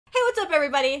What's up,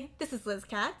 everybody? This is Liz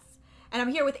Katz, and I'm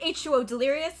here with H2O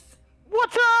Delirious.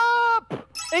 What's up?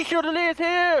 H2O Delirious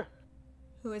here.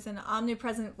 Who is an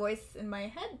omnipresent voice in my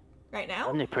head right now.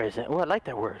 Omnipresent. Oh, I like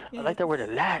that word. Yeah, I like that word a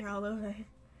lot. You're all over.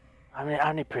 I mean,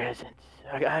 omnipresent.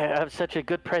 I have such a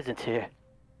good presence here.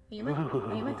 Are you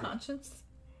my conscience?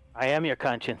 I am your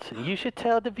conscience. You should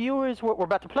tell the viewers what we're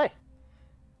about to play.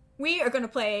 We are going to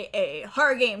play a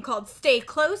horror game called Stay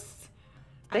Close.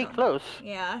 Stay close?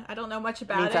 Yeah, I don't know much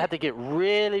about It means it. I have to get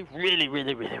really close.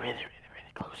 Very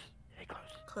close.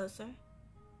 Closer.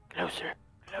 Closer.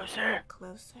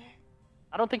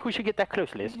 I don't think we should get that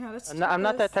close, Liz. No, that's I'm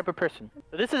not that type of person.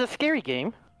 So this is a scary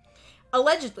game.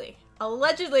 Allegedly.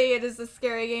 Allegedly, it is a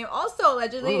scary game. Also,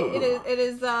 allegedly, it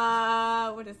is,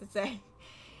 what does it say?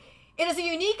 It is a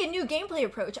unique and new gameplay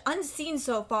approach, unseen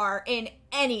so far in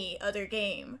any other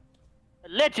game.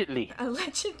 Allegedly.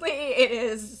 Allegedly, it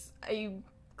is a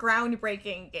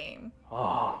groundbreaking game.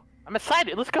 Oh, I'm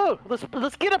excited. Let's go.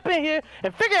 Let's get up in here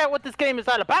and figure out what this game is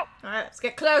all about. All right, let's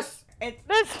get close.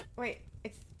 Wait,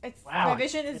 it's wow. My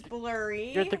vision is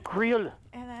blurry. You're the grill.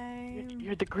 And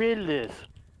You're the grill, Liz.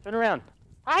 Turn around.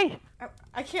 Hi.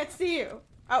 I can't see you.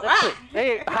 Oh, That's ah! it.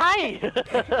 Hey, hi.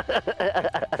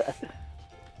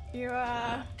 You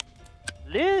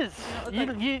Liz,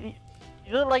 you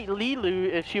you look like Lilu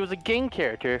if she was a game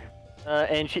character,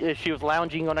 and she was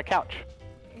lounging on a couch.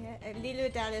 Yeah,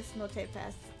 Lilu Dallas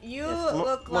Multipass. You Yes,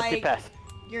 look like multipass.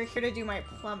 you're here to do my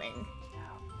plumbing.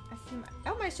 I see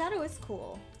my shadow is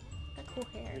cool. Got cool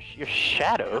hair. Your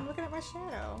shadow? I'm looking at my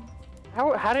shadow.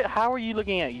 How are you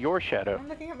looking at your shadow? I'm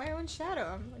looking at my own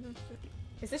shadow.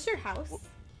 Is this your house?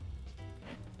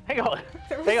 Hang on.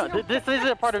 Hang on. This isn't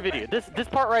a part of the video. This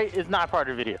part right is not part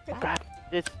of the video. Oh God.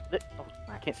 Oh,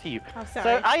 I can't see you. Oh, sorry.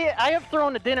 So I have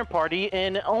thrown a dinner party,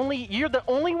 and you're the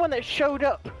only one that showed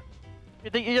up.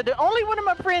 You're the only one of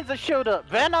my friends that showed up.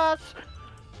 Vanos,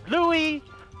 Louie,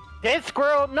 Dead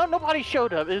Squirrel. Nobody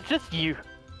showed up. It's just you.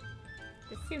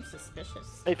 This seems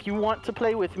suspicious. If you want to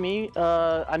play with me,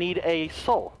 I need a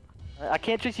soul. I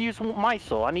can't just use my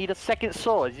soul. I need a second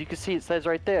soul. As you can see, it says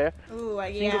right there. Ooh,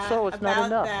 yeah. Single soul is not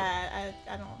enough. That,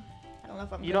 I don't know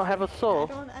if I'm. You don't have a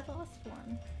soul. I lost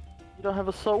one. You don't have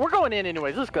a soul. We're going in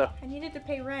anyways. Let's go. I needed to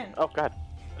pay rent. Oh God.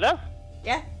 Hello?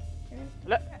 Yeah.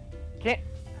 Hello? Can't.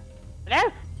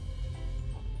 Hello?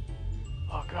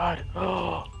 Oh God.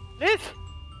 Oh, Liz.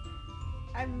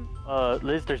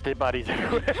 Liz, there's dead bodies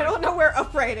everywhere. I don't know where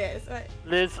upright is.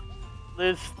 Liz,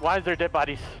 why is there dead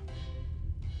bodies?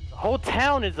 The whole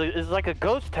town is like a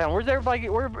ghost town. Where's everybody?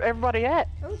 Where everybody at?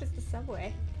 Oh, just the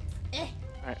subway.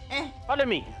 Alright.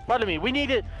 Follow me. We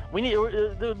need it.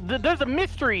 There's a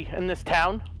mystery in this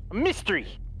town. A mystery.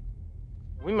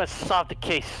 We must solve the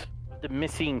case of the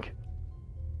missing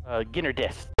dinner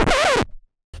guest.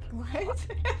 What?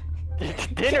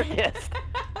 Dinner guest.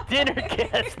 Dinner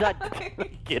guest, not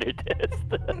dinner guest.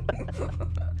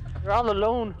 You're all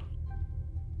alone.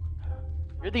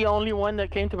 You're the only one that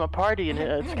came to my party, and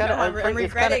it's kind of. I'm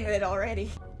regretting it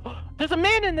already. There's a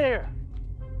man in there.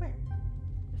 Where?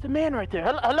 There's a man right there.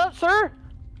 Hello, sir.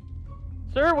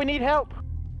 Sir, we need help.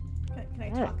 Can I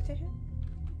talk to him?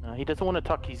 No, he doesn't want to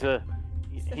talk. He's a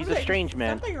strange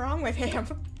man. Something wrong with him.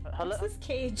 Hello. What's this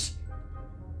cage?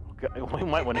 We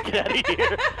might want to get out of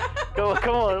here.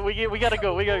 Come on. We gotta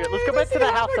go. Let's go back to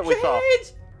the house that we saw.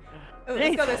 Oh,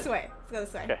 let's go this way.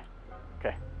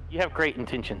 Okay. You have great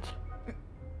intentions.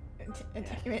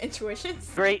 Intuitions?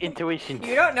 Great intuitions.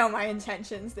 You don't know my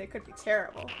intentions. They could be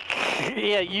terrible.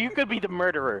 Yeah, you could be the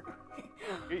murderer.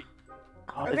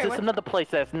 Oh, Okay, is this another place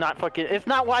that's not fucking... It's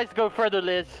not wise to go further,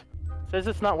 Liz. Says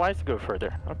it's not wise to go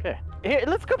further. Okay. Here,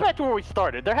 let's go back to where we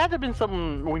started. There had to have been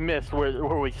something we missed where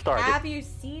we started. Have you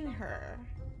seen her?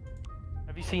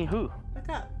 Have you seen who? Look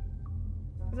up.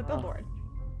 There's a billboard.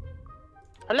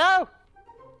 Hello?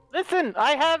 Listen,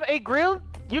 I have a grill.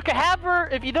 You can have her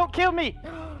if you don't kill me.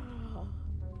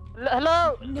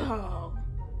 Hello? No.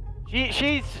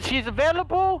 She's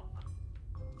available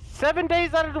 7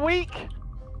 days out of the week.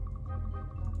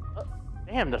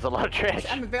 Damn, there's a lot of trash.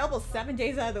 I'm available 7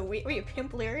 days out of the week. Were you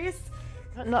Pimplerious?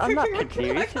 No, I'm not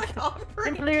Pimplerious.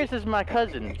 Pimplerious is my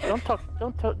cousin.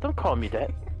 Don't call me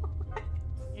that.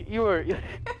 You were.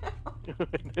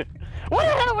 What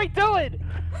the hell are we doing?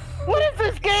 What is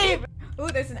this game? Ooh,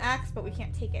 there's an axe, but we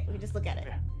can't take it. We can just look at it.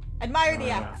 Admire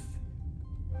the axe.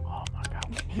 Oh my God,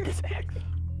 we need this axe.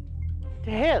 What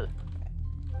the hell?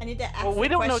 I need to ask Well, we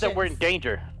don't know that we're in questions.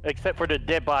 danger, except for the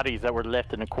dead bodies that were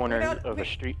left in the corner of a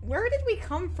street. Where did we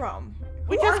come from?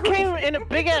 We Who just are came in a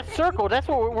big ass circle. That's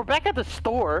what we're back at the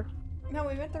store. No,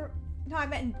 we went there. No, I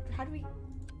meant how do we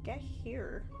get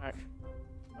here?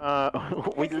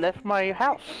 We left my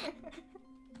house.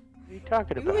 are you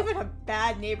talking You about? live in a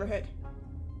bad neighborhood.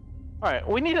 All right,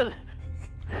 we need to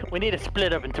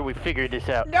split up until we figure this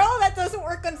out. No, that doesn't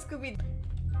work on Scooby.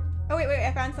 Oh wait,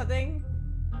 I found something.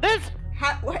 Liz!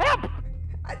 What? Help!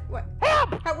 What?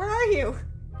 Help! Where are you?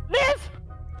 Liz!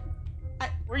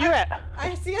 Where you at?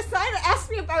 I see a sign that asks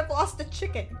me if I've lost a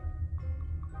chicken.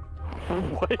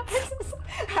 What?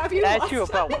 Have you lost? You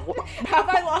about what? Have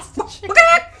I lost a chicken?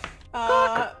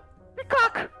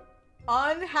 Cock!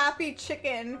 Unhappy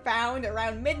chicken found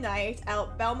around midnight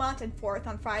at Belmont and 4th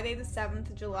on Friday the 7th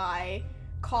of July.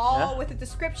 Call with a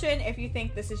description if you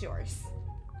think this is yours.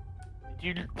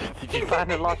 Did you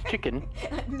find a lost chicken?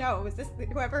 No, is this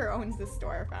whoever owns this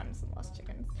store found some lost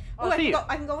chickens? Oh,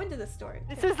 I can go into the store.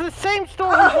 This is the same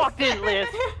store we walked in, Liz.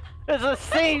 It's the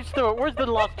same store. Where's the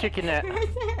lost chicken at? Right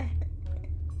there.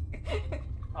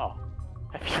 Oh,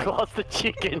 have you lost the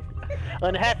chicken?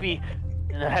 Unhappy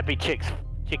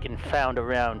chicken found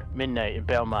around midnight in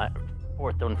Belmont,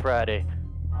 4th on Friday.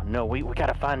 Oh no, we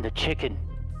gotta find the chicken.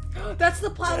 That's the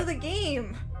plot of the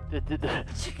game. The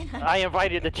chicken. I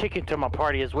invited the chicken to my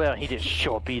party as well. He didn't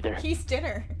show up either. He's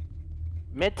dinner.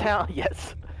 Midtown,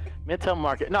 yes. Midtown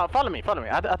Market. No, follow me.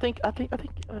 I think I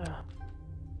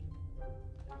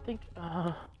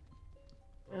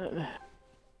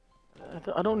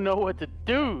don't know what to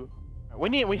do. We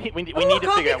need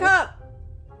to figure out.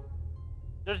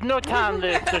 There's no time,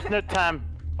 Liz. There's no time.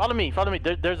 Follow me.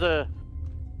 There's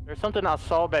something I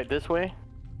saw back this way.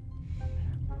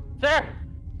 Sir,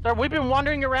 we've been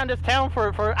wandering around this town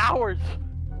for hours.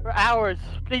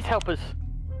 Please help us.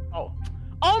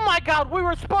 Oh my God, we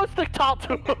were supposed to talk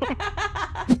to him.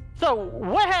 So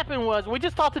what happened was we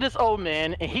just talked to this old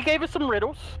man, and he gave us some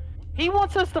riddles. He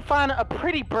wants us to find a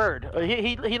pretty bird.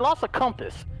 He lost a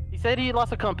compass. He said he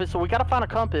lost a compass, so we gotta find a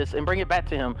compass and bring it back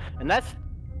to him. And then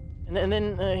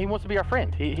he wants to be our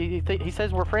friend. He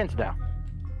says we're friends now.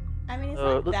 I mean, he's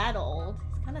not that old.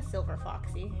 He's kind of silver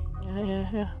foxy.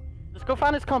 Yeah. Let's go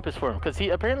find his compass for him, because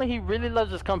apparently he really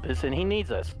loves his compass and he needs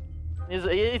us.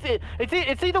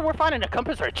 It's either we're finding a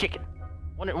compass or a chicken.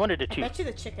 One of the two. I bet you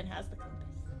the chicken has the compass.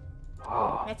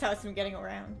 Oh. That's how it's been getting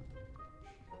around.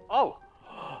 Oh,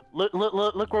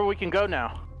 look where we can go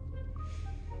now.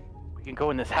 We can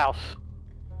go in this house.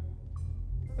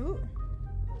 Ooh.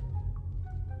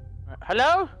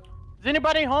 Hello? Is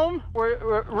anybody home?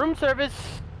 We're room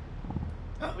service.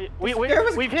 We've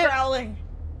growling.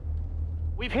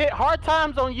 We've hit hard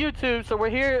times on YouTube, so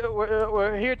we're here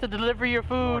to deliver your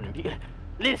food.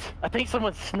 Liz, I think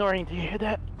someone's snoring. Do you hear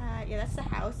that? Yeah, that's the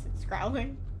house. It's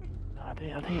growling. I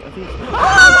think what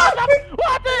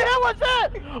the hell was that?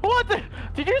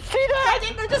 Did you see that? I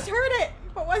think I just heard it.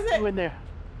 What was it? Who in there?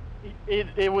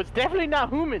 It was definitely not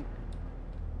human.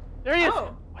 There he is.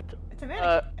 Oh, it's a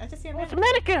mannequin. I just see a mannequin. It's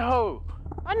a mannequin hoe.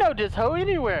 I know this hoe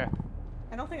anywhere.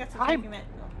 I don't think that's what you meant.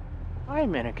 No. Hi,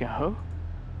 mannequin hoe.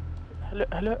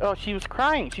 Hello. Oh, she was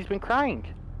crying. She's been crying.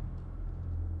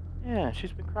 Yeah,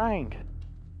 she's been crying.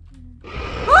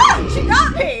 Ah! She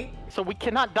got me! So we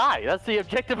cannot die. That's the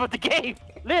objective of the game.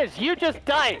 Liz, you just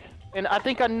died, and I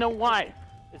think I know why.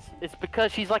 It's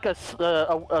because she's like a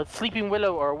sleeping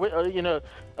willow, or a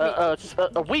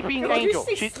weeping angel.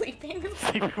 She's sleeping.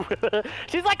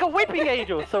 She's like a weeping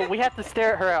angel. So we have to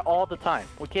stare at her all the time.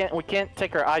 We can't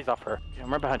take our eyes off her. Yeah,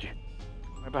 I'm right behind you.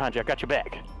 Right behind you. I got your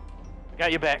back. I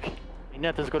got your back. Ain't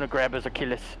nothing's gonna grab us or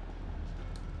kill us.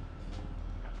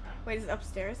 Wait, is it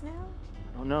upstairs now?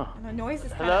 I don't know. And the noise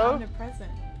is kind of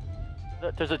omnipresent.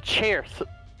 There's a chair.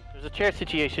 There's a chair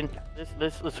situation.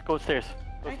 Let's go upstairs.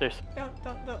 Go upstairs. Don't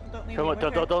leave Come me on, with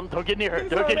her. don't get near her.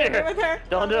 Don't get near her.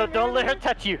 Don't let her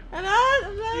touch you. Do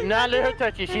not let her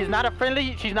touch you. She's not a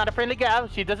friendly gal.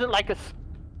 She doesn't like us.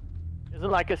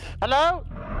 Hello?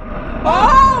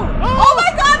 Oh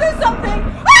my God! There's something.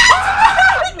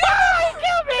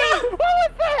 Kill me! What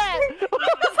was that?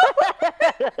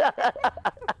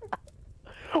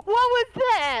 What was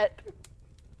that?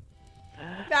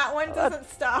 That one doesn't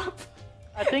stop.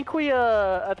 I think we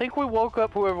woke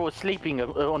up whoever was sleeping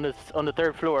on the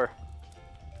 3rd floor.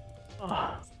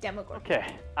 Demogorgon. Okay,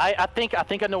 I think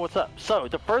I know what's up. So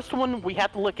the first one we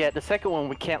have to look at. The second one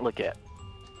we can't look at.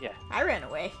 Yeah. I ran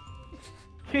away.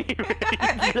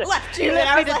 I left you. You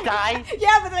left me to die.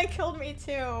 Yeah, but they killed me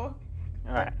too. All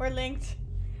right. We're linked.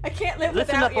 I can't live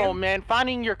Listen without up, you. old man.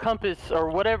 Finding your compass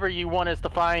or whatever you want us to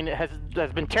find has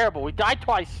been terrible. We died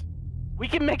twice. We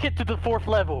can make it to the 4th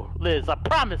level, Liz. I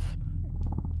promise.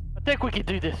 I think we can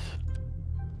do this.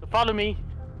 So follow me.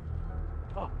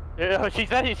 Oh,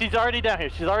 she's already down here.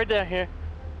 She's already down here.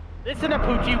 Listen up,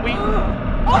 Poochie. Oh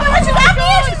my God, she's after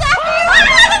you! She's after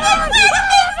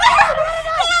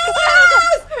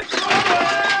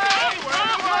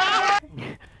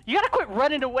you! You gotta quit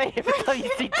running away every time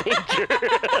you see danger.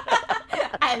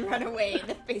 I run away in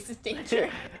the face of danger.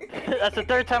 That's the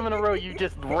third time in a row you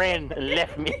just ran and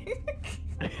left me.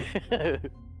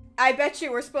 I bet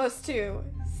you we're supposed to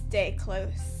stay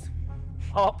close.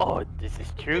 Oh, this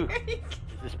is true.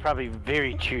 This is probably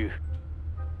very true.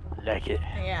 I like it.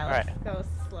 Yeah, let's go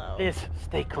slow. Liz,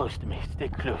 stay close to me. Stay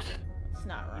close. It's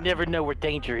not right. You never know where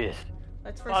danger is.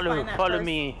 Let's first find that follow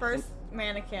me. First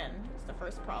mannequin. It's the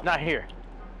first problem. Not here.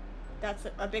 That's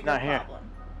a bigger Not here. problem.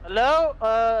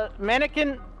 Hello,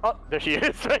 mannequin. Oh, there she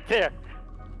is, right there.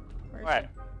 Where is All right.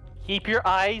 Keep your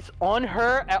eyes on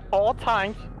her at all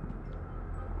times.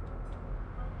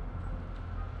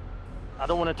 I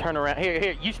don't want to turn around.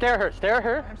 Here, you stare at her. Stare at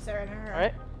her. I'm staring at her. All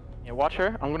right. Yeah, watch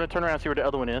her. I'm gonna turn around and see where the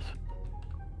other one is.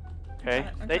 Okay.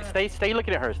 Stay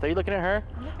looking at her. Stay looking at her.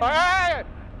 All right.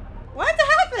 What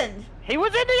happened? He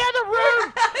was in the other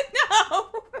room. No.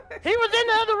 He was in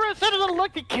the other room. Said a little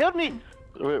look. He killed me.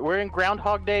 We're in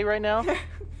Groundhog Day right now.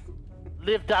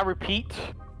 Live, die, repeat.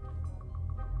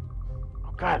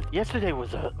 Oh God, yesterday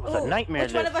was a nightmare.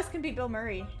 Which one of us can be Bill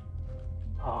Murray?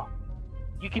 Oh,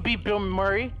 you could be Bill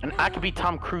Murray, and I could be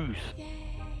Tom Cruise. Yay!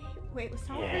 Wait, was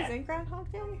Tom Cruise in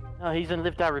Groundhog Day? No, he's in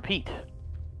Live, Die, Repeat.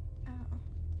 Oh.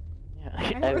 Yeah.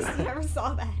 I never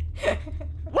saw that.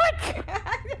 What?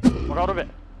 We're out of it.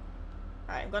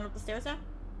 All right, I'm going up the stairs now.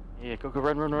 Yeah, go,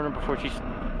 run before she's.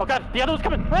 Oh God, the other one's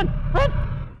coming! Run!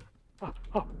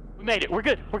 Oh, we made it. We're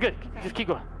good. Okay. Just keep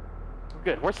going. We're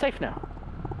good. We're safe now.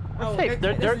 We're safe.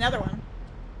 There's another one.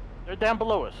 They're down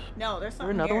below us. No, there's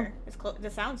something another here. one? It's the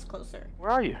sound's closer.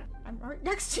 Where are you? I'm right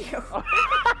next to you.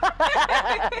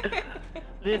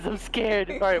 Liz, I'm scared.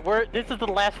 All right, this is the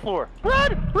last floor.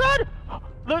 Run!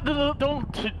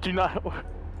 Do not.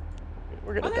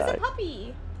 We're gonna die. There's a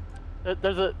puppy.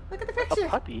 There's a. Look at the picture. A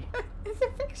puppy. There's a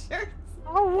picture.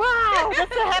 Oh wow!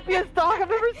 That's the happiest dog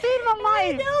I've ever seen in my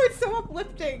life. I know, it's so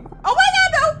uplifting. Oh my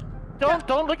God, no!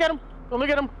 Don't look at him. Don't look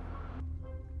at him.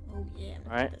 Oh yeah.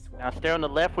 All right. Now stare on the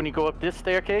left when you go up this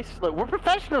staircase. Look, we're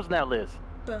professionals now, Liz.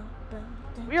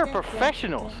 We are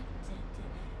professionals.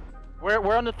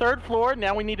 We're on the 3rd floor.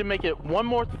 Now we need to make it one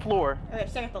more floor. Okay,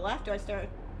 stare at the left. Do I keep staring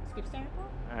at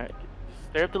that? All right.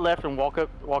 Stare at the left and walk up.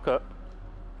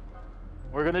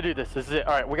 We're gonna do this. This is it.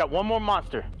 All right. We got one more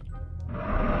monster.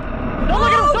 Don't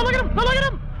look at him! Don't look at him! Don't look at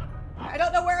him! I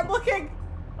don't know where I'm looking.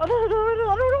 I don't know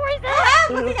where he's at.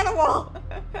 I'm looking at the wall.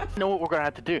 I know what we're gonna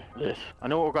have to do, Liz. I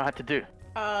know what we're gonna have to do.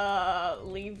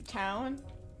 Leave town?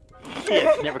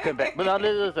 Yeah, never come back. But now,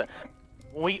 listen.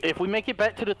 If we make it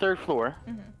back to the 3rd floor,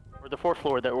 or the 4th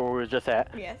floor that we were just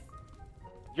at. Yes.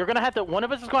 You're gonna have to. One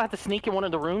of us is gonna have to sneak in one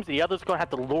of the rooms. The other's gonna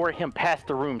have to lure him past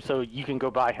the room so you can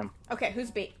go by him. Okay,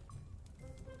 who's bait?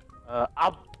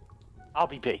 I'll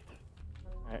be bait.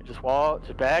 All right, just walk.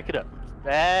 Just back it up.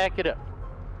 Back it up.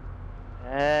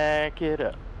 Back it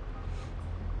up.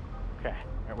 Okay.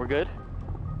 All right, we're good.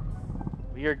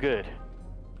 We are good.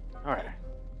 All right.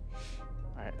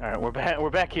 All right. We're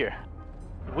back here.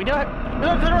 We know it.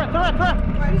 No, turn around.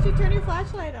 Why did you turn your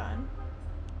flashlight on?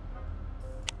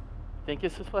 Think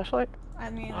it's his flashlight? I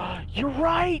mean... You're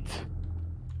right!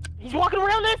 He's walking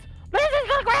around this! Liz is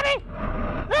gonna grab me!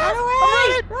 Run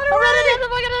away!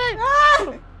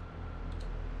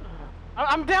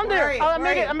 I'm down there! I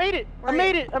made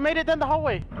it down the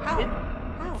hallway! How?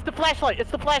 It's the flashlight!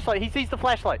 It's the flashlight! He sees the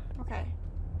flashlight! Okay.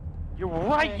 You're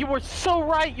right! You were so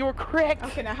right! You were correct!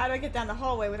 Okay, now how do I get down the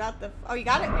hallway without the... Oh, you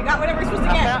got it? You got whatever we're supposed to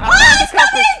get! He's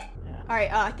coming!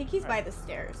 Alright, I think he's by the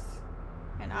stairs.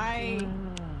 And I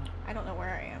don't know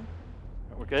where I am.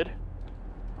 We're good?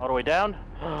 All the way down?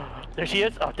 There she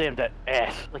is! Oh, damn, that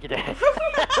ass. Look at that.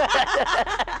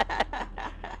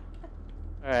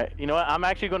 Alright, you know what? I'm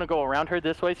actually going to go around her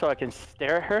this way so I can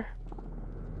stare at her.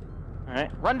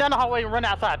 Alright, run down the hallway and run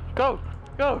outside. Go!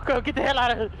 Get the hell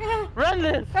out of here! Run,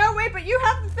 Liz! Oh, wait, but you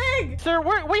have the thing! Sir,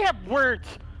 we have words!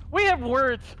 We have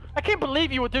words! I can't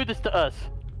believe you would do this to us!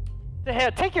 The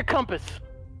hell, take your compass!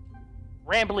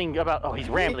 Rambling about... Oh, he's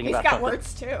rambling about something.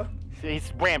 He's got words, too.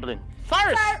 He's rambling.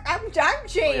 Cyrus! I'm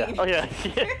Jane! Oh, yeah.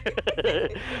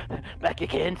 Back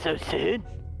again so soon?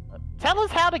 Tell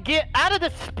us how to get out of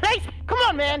this place! Come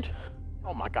on, man!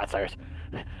 Oh my God, Cyrus.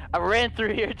 I ran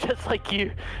through here just like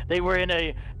you. They were in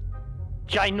a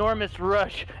ginormous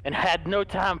rush and had no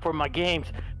time for my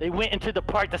games. They went into the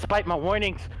park despite my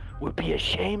warnings. Would be a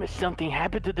shame if something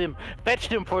happened to them. Fetch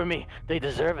them for me. They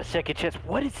deserve a second chance.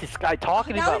 What is this guy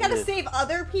talking about? Now we gotta save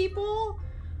other people?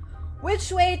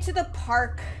 Which way to the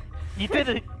park? You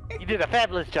did a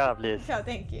fabulous job, Liz. Oh,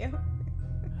 thank you.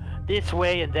 This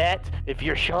way and that. If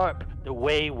you're sharp, the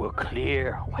way will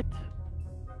clear. What?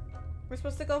 We're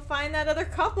supposed to go find that other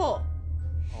couple.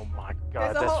 Oh my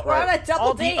God, that's we're on right. a double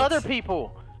All date. the other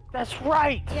people. That's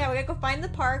right. Yeah, we gotta go find the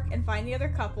park and find the other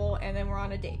couple, and then we're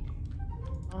on a date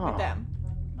with them.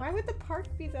 Why would the park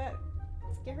be that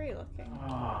scary looking?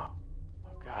 Oh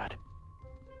God.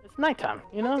 It's nighttime,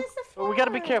 you know. Well, we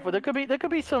gotta be careful. There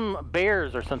could be some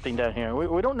bears or something down here.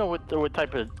 We don't know what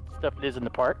type of stuff it is in the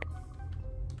park.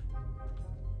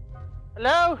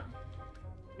 Hello?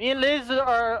 Me and Liz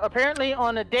are apparently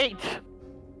on a date.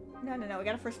 No. We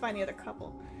gotta first find the other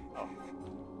couple.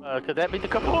 Could that be the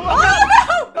couple? Oh, God!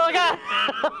 Oh God!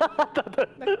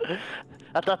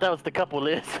 I thought that was the couple,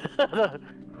 Liz.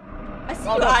 I see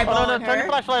you eyeballing her. Turn your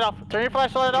flashlight off. Turn your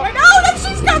flashlight off. Wait, no, then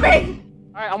she's coming!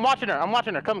 Alright, I'm watching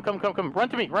her. Come. Run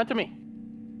to me.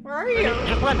 Where are you?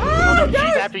 Just run. Oh, no,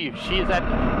 she's after you. She is after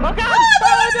you. Oh God!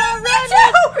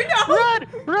 No! Run!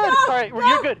 No, Alright, no,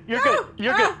 you're good. You're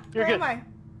no. good. Where am I?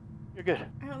 You're good.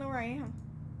 I don't know where I am.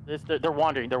 They're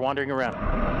wandering. They're wandering around.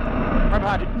 Right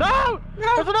behind you. No!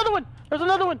 There's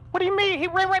another one. What do you mean? He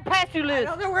ran right past you, Liz. I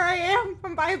don't know where I am.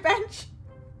 I'm by a bench.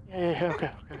 Yeah.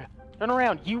 Okay. Turn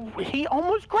around. He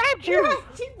almost grabbed you.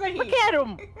 Look at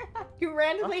him. You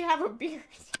randomly have a beard.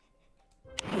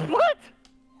 What?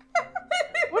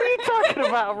 What are you talking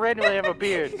about? Randomly have a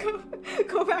beard.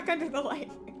 Go back under the light.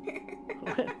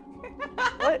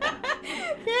 What?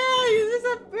 Yeah, you just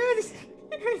have beard.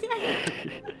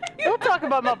 Don't talk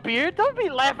about my beard. Don't be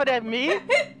laughing at me.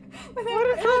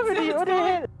 What is wrong with you? What the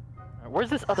hell? Where's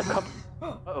this other couple?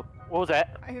 Uh-oh. What was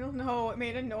that? I don't know. It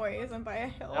made a noise. I'm by a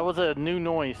hill. That was a new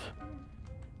noise.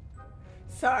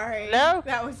 Sorry. Hello?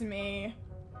 That was me.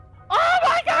 Oh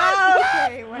my God! Oh,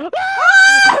 okay. What the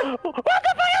fuck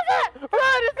is that?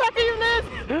 Run! It's not you, Liz!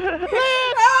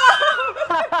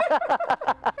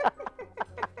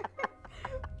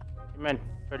 Man,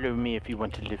 follow me if you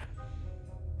want to live.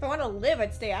 If I want to live,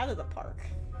 I'd stay out of the park.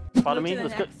 Follow me.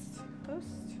 Let's go.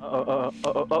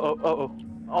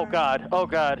 Oh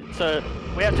God. So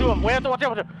we have two of them. We have to watch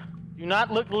out. Do not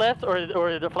look left, or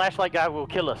the flashlight guy will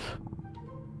kill us.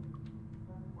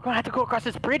 We're gonna have to go across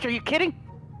this bridge. Are you kidding?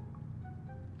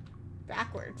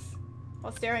 Backwards,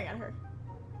 while staring at her.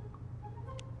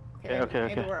 Okay.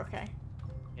 Maybe we're okay.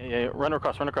 Yeah. Run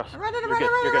across. I'm running. You're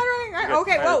good.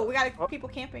 Okay. Whoa, we got people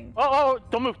camping. Oh!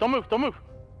 Don't move.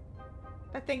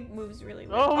 That thing moves really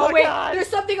weird. Oh my wait, God. There's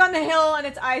something on the hill and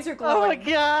its eyes are glowing. Oh my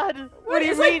God! What do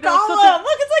you it's mean? like Gollum.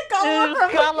 Look, it's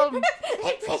like Gollum.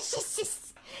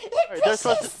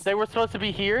 They were supposed to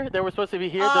be here. There's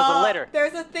a letter.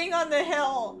 There's a thing on the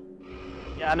hill.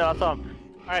 Yeah, I know. I saw him.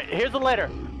 All right, here's a letter.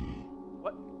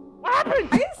 What happened?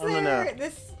 I consider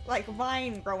this like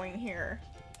vine growing here.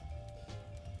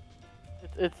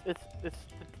 It's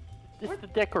the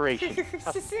decoration.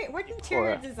 What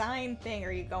interior design thing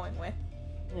are you going with?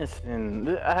 Yes, and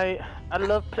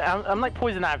I'm like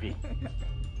Poison Ivy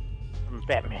from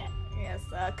Batman. Yes,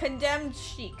 condemned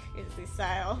chic is the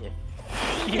style.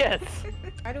 Yes.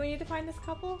 Why do we need to find this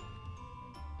couple?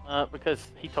 Because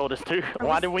he told us to.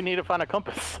 Why do we need to find a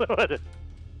compass? I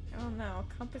don't know.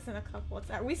 Compass and a couple.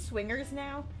 Are we swingers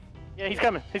now? Yeah, he's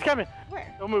coming.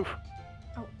 Where? Don't move.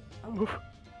 Oh. Move.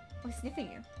 Oh, he's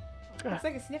sniffing you. Looks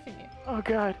like he's sniffing you. Oh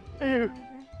God. Ew.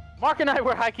 Mark and I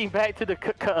were hiking back to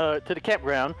the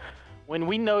campground when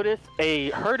we noticed a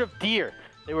herd of deer.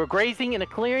 They were grazing in a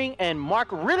clearing, and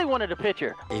Mark really wanted a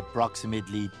picture.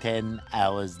 Approximately 10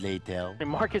 hours later. And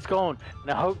Mark is gone, and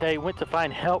I hope they went to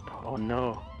find help. Oh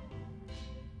no.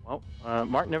 Well,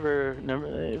 Mark never.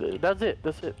 That's it.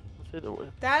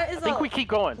 That is. I think we keep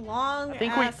going. Long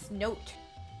ass note.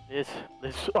 This.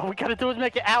 All we gotta do is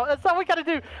make it out. That's all we gotta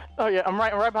do. Oh yeah, I'm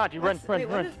right behind you. Run.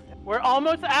 We're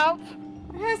almost out.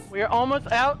 Yes. We are almost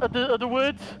out of the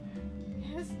woods.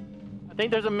 Yes. I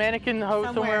think there's a mannequin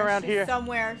somewhere around here.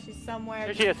 She's somewhere.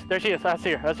 There she is. I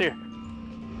see her.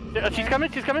 She's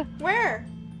coming. Where?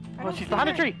 Oh, she's behind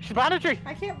a tree.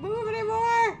 I can't move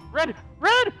anymore. Run,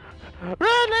 Liz!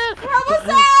 We're almost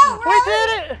out. We did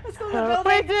it. Let's go to the building.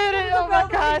 We did it. Oh my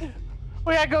God.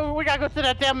 We gotta go to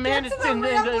that damn man. Get to the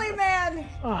rambling man.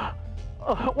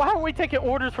 Why aren't we taking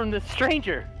orders from this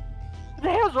stranger? What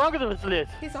the hell's wrong with us, Liz?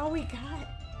 He's all we got.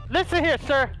 Listen here,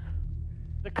 sir.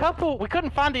 The couple, we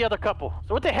couldn't find the other couple.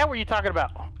 So what the hell were you talking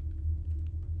about?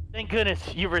 Thank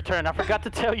goodness you returned. I forgot to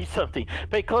tell you something.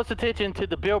 Pay close attention to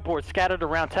the billboards scattered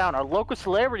around town. Our local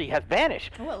celebrity has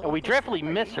vanished, and we dreadfully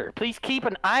miss her. Please keep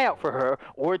an eye out for her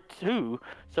or two.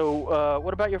 So,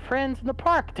 what about your friends in the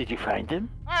park? Did you find them?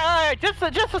 All right. Just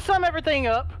to sum everything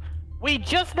up, we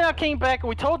just now came back and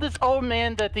we told this old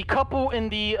man that the couple in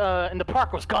the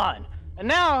park was gone, and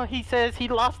now he says he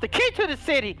lost the key to the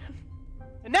city.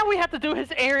 And now we have to do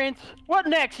his errands. What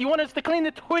next? You want us to clean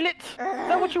the toilets? Is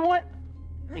that what you want?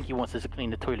 I think he wants us to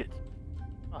clean the toilets.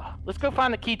 Let's go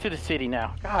find the key to the city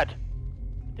now. God.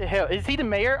 What the hell? Is he the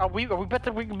mayor? Are we bet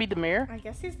that we can be the mayor? I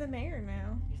guess he's the mayor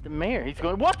now. He's the mayor. He's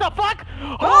going, what the fuck?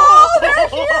 Oh, they're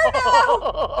here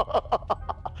now!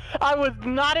 I was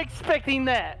not expecting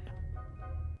that.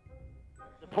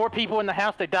 The poor people in the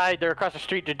house, they died. They're across the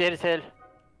street. They're dead as hell.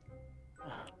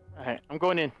 Alright, I'm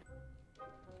going in.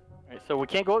 Alright, so we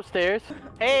can't go upstairs.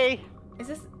 Hey! Is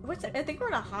this, I think we're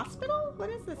in a hospital? What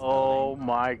is this Oh building?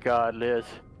 my god, Liz.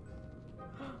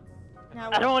 Now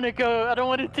I don't want to go. I don't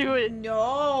want to do it.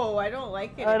 No, I don't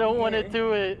like it. I don't want to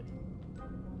do it.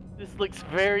 This looks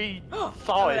very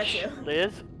sawish, that's you.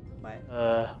 Liz. What?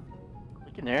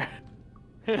 Look in there.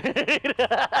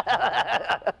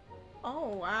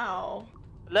 Oh, wow.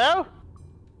 Hello?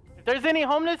 If there's any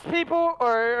homeless people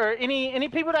or any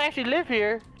people that actually live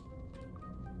here,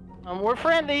 we're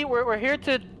friendly. We're here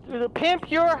to pimp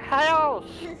your house.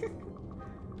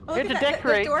 Oh, Here look to at that.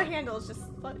 decorate. The door handle is just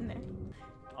floating there.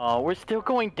 Oh, we're still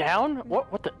going down?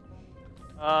 What the?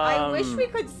 I wish we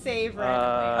could save randomly.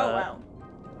 Oh, wow.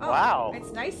 Oh, wow.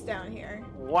 It's nice down here.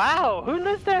 Wow, who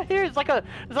lives down here? It's like a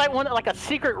a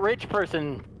secret rich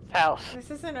person's house.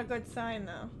 This isn't a good sign,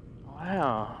 though.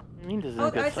 Wow. I mean, this is Oh,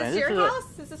 a good is sign. this your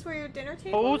house? Is this where your dinner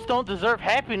table Fools is? don't deserve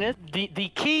happiness. The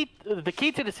key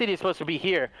to the city is supposed to be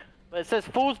here, but it says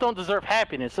fools don't deserve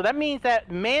happiness. So that means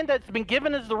that man that's been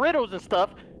giving us the riddles and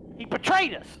stuff, he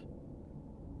betrayed us.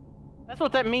 That's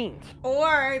what that means.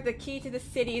 Or the key to the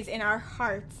city is in our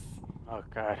hearts. Oh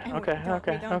God. And Okay.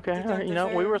 we don't You know,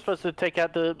 we were deserve- supposed to take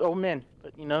out the old men,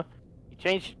 but you know, he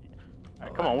changed. All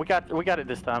right, come on, we got it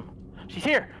this time. She's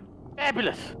here.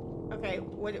 Fabulous. Okay,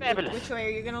 Fabulous. which way are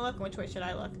you gonna look and which way should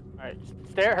I look? All right,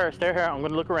 stare at her. I'm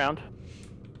gonna look around.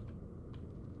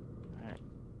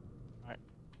 All right.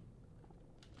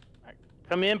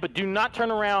 Come in, but do not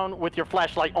turn around with your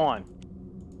flashlight on.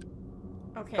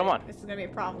 Okay, Come on. This is gonna be a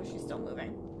problem. She's still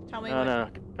moving. Tell me. No.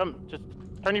 Come, just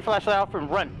turn your flashlight off and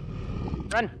run.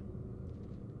 Run.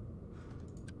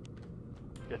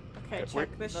 Good. Okay, Good.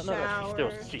 check the No,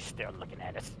 shower. she's still looking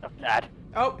at us. Oh God.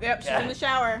 Oh, yep, she's Yeah. in the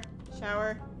shower.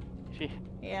 Shower. She.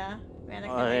 Yeah,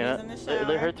 mannequin Oh, lady's yeah. in the shower.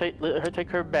 Let her take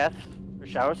her baths, her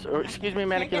showers. Or excuse me,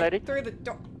 mannequin Can't lady. get through the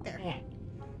door. There.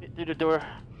 Get through the door.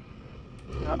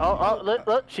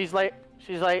 Look, she's like,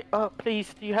 oh,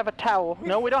 please, do you have a towel?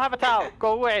 No, we don't have a towel.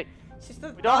 Go away. She's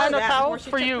the, We don't have no that towels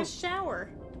before for she took you. the shower.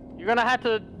 You're gonna have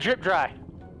to drip dry.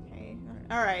 Okay.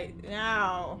 All right.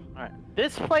 Now. All right.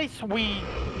 This place, we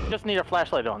just need a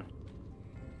flashlight on.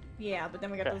 Yeah, but then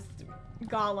we got Okay. this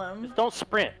golem. Just don't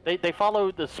sprint. They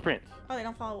follow the sprints. Oh, they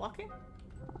don't follow walking?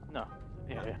 No.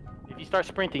 Yeah. If you start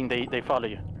sprinting, they follow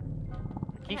you.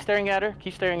 Keep staring at her.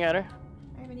 Keep staring at her.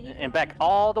 I haven't eaten. And back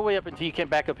all the way up until you can't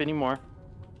back up anymore.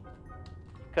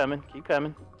 Keep coming. Keep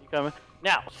coming. Keep coming.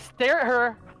 Now, stare at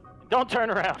her. Don't turn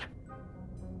around.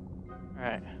 All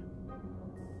right.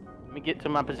 Let me get to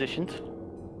my positions.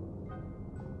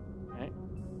 All right.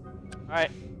 All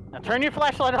right. Now turn your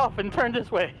flashlight off and turn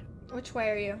this way. Which way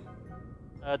are you?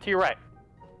 To your right.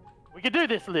 We can do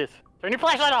this, Liz. Turn your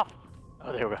flashlight off.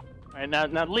 Oh, there we go. All right. Now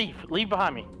leave. Leave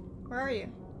behind me. Where are you?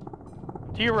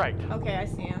 To your right. Okay, I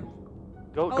see him.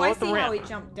 Go Oh, I up the see how ramp. he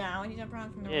jumped down. He jumped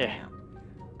around from the Yeah. ramp.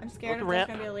 I'm scared the if there's ramp.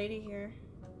 gonna be a lady here.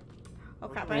 Oh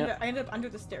crap! the I ramp. ended up under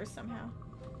the stairs somehow.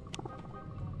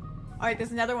 All right,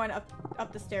 there's another one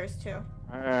up the stairs too.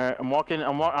 All right. I'm walking.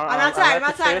 I'm outside.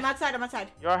 up the stairs. I'm outside.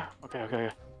 You are? Okay.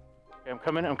 I'm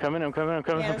coming.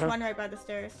 Yeah, there's one right by the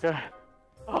stairs. Okay.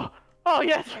 Oh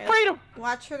yes, Okay, freedom!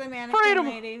 Watch for the mannequin Freedom!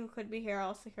 lady who could be here. I'll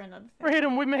also hear another thing.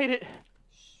 Freedom, we made it.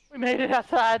 We made it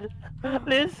outside.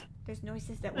 Liz, There's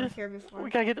noises that weren't here before. we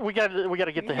gotta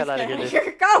get the hell out of here. Liz.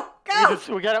 Go!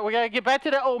 We gotta get back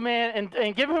to that old man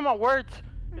and give him our words.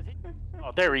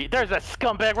 Oh, there's that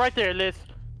scumbag right there, Liz.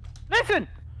 Listen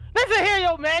here,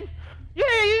 yo man. You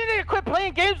need to quit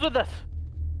playing games with us.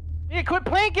 You need to quit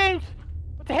playing games.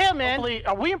 What the hell, man? Hopefully,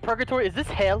 are we in purgatory? Is this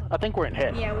hell? I think we're in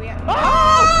hell. Yeah, we are.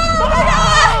 Oh! Oh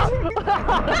my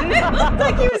god! It looked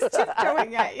like he was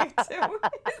tiptoeing at you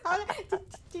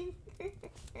too.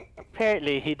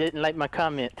 Apparently, he didn't like my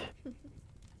comment.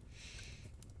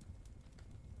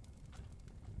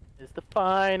 It's the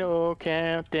final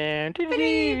countdown.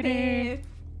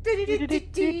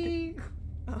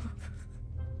 Oh.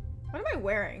 What am I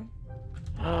wearing?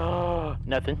 Oh,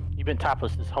 nothing. You've been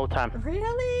topless this whole time.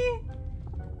 Really?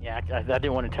 Yeah, I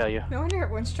didn't want to tell you. No wonder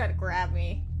everyone's trying to grab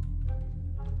me.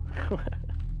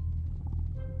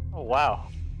 Oh, wow.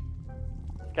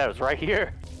 This guy was right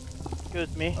here.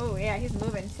 Excuse me. Oh yeah, he's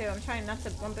moving too. I'm trying not to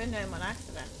bump into him on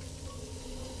accident.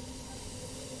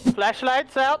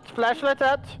 Flashlights out. Flashlights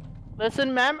out.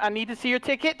 Listen, ma'am, I need to see your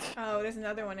ticket. Oh, there's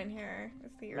another one in here.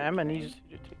 Let's see your Ma'am, I thing. need to see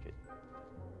your ticket.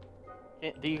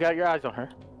 Do you got your eyes on her?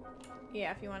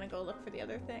 Yeah, if you want to go look for the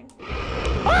other thing.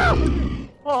 Ah!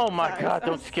 Oh my God!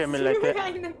 Don't scare me like that.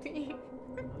 Behind the beam.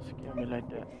 Don't scare me like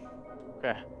that.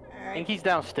 Okay. All right. I think he's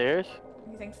downstairs.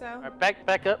 You think so? All right,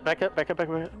 back up. I'm back in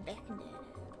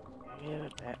Yeah,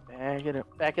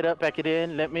 back it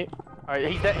in. Let me. All right,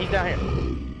 he's down here.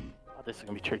 Oh, this is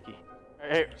gonna be tricky. All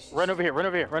right, here, run over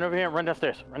here, and run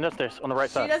downstairs. Run downstairs on the right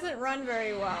side. She doesn't run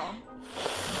very well.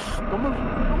 Don't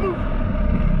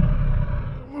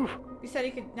move. You said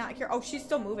he could not hear. Oh, she's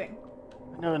still moving.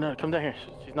 No, come down here.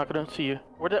 She's not gonna see you.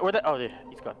 Where that? Oh, there,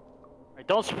 he's gone. All right,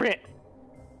 don't sprint.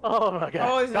 Oh my God.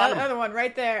 Oh, there's another one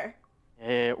right there.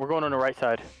 Yeah, we're going on the right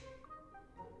side.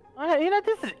 All right,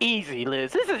 this is easy,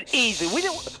 Liz. This is easy. We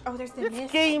didn't. Oh, there's the this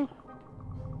mist. game.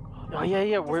 Oh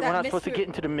yeah. We're not supposed to get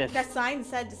into the mist. That sign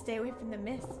said to stay away from the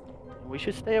mist. We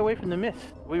should stay away from the mist.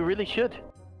 We really should.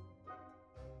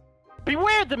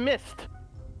 Beware the mist.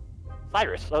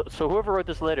 Cyrus. So whoever wrote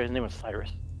this letter, his name was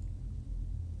Cyrus.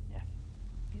 Yeah.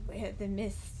 Beware the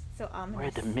mist. So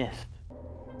ominous. Beware the mist.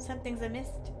 Something's a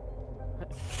mist.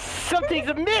 Something's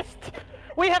a mist.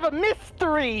 We have a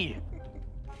mystery.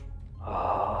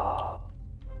 Oh.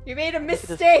 You made a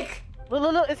mistake.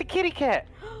 Look, it's a kitty cat.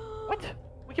 What?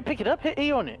 We can pick it up. Hit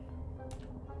E on it.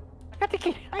 I got the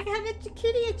kitty. I got a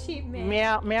kitty achievement.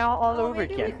 Meow all over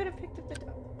maybe again. We could have picked up the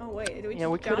dog. Oh wait, did we? Yeah,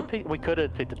 we could have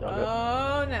picked the dog up.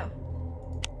 Oh no.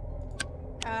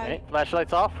 Okay,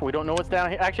 flashlight's off. We don't know what's down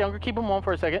here. Actually, I'm gonna keep them on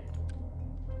for a second.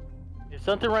 If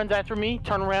something runs after me,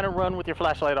 turn around and run with your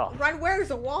flashlight off. Run where?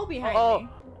 There's a wall behind me.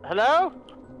 Hello?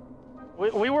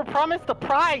 We were promised a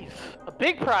prize, a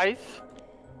big prize.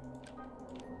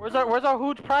 Where's our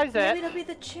huge prize at? Maybe it'll be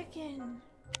the chicken.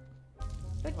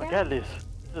 Oh my God, Liz.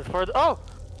 This is further. Oh,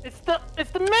 it's the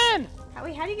men. How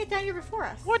do you get down here before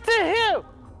us? What the hell?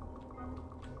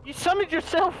 You summoned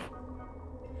yourself.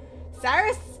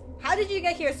 Cyrus, how did you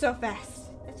get here so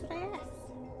fast? That's what I asked.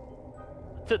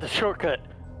 I took the shortcut.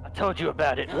 I told you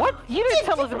about it. What? You didn't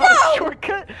tell us about a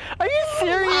shortcut. Are you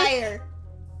serious? Liar.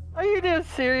 Are you damn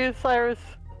serious, Cyrus?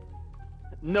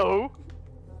 No.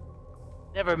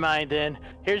 Never mind then.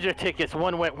 Here's your tickets.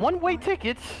 One-way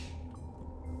tickets.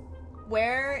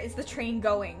 Where is the train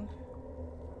going?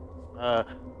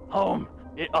 Home.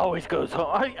 It always goes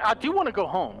home. I do want to go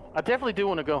home. I definitely do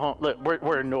want to go home. Look,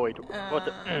 we're annoyed.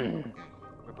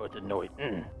 We're both annoyed.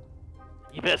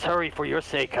 You best hurry for your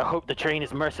sake. I hope the train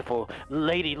is merciful.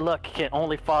 Lady Luck can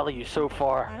only follow you so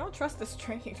far. I don't trust this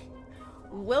train.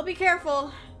 We'll be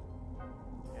careful.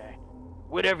 Okay.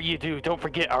 Whatever you do, don't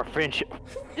forget our friendship.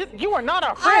 You are not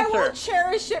our friend, I will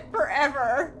cherish it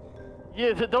forever.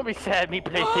 Yeah, don't be sad, me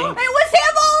plaything. It was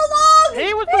him all along!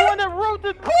 He was the one that wrote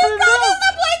the He got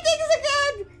the playthings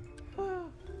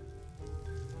again!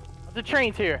 The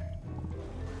train's here.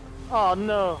 Oh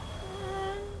no.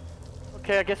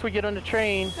 Okay, I guess we get on the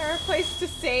train. Is there a place to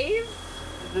save?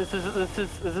 Is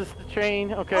this the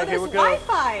train? Okay, oh, here we go.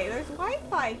 Wi-Fi. There's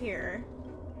Wi-Fi here.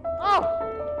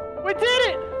 Oh! We did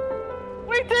it!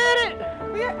 We did it!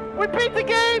 We beat the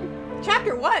game!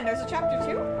 Chapter 1. There's a chapter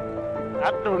 2? I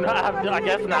don't know. I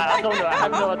guess not. I don't know. I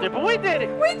have no idea. But we did it!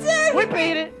 We did! We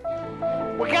beat it!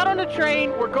 We got on the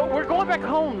train. We're going back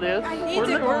home, Liz.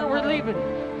 We're leaving.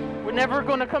 We're never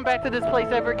going to come back to this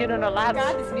place ever again in our lives.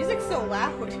 God, this music's so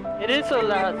loud. It is so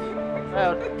loud.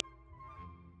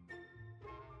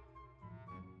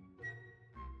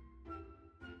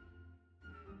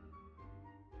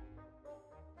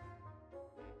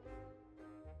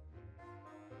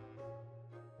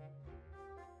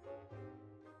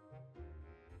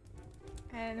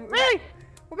 And we're Ray!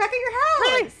 We're back at your house!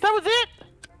 Ray! That was it!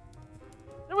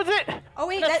 That was it! Oh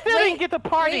wait, I still didn't get the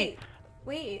party!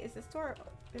 Wait, is this door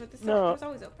open? The No. door's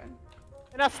always open.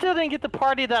 And I still didn't get the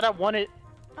party that I wanted.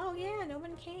 Oh yeah, no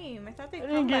one came. I thought they'd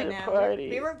didn't come by get a now. party.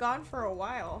 They were gone for a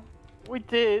while. We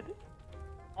did.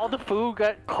 All the food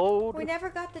got cold. We never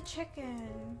got the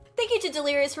chicken. Thank you to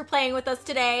Delirious for playing with us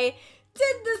today.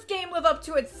 Did this game live up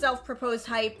to its self-proposed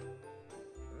hype?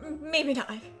 Maybe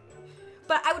not.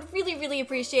 But I would really, really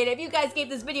appreciate it if you guys gave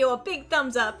this video a big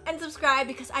thumbs up and subscribe,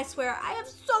 because I swear I have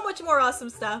so much more awesome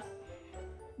stuff.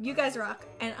 You guys rock,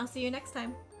 and I'll see you next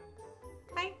time.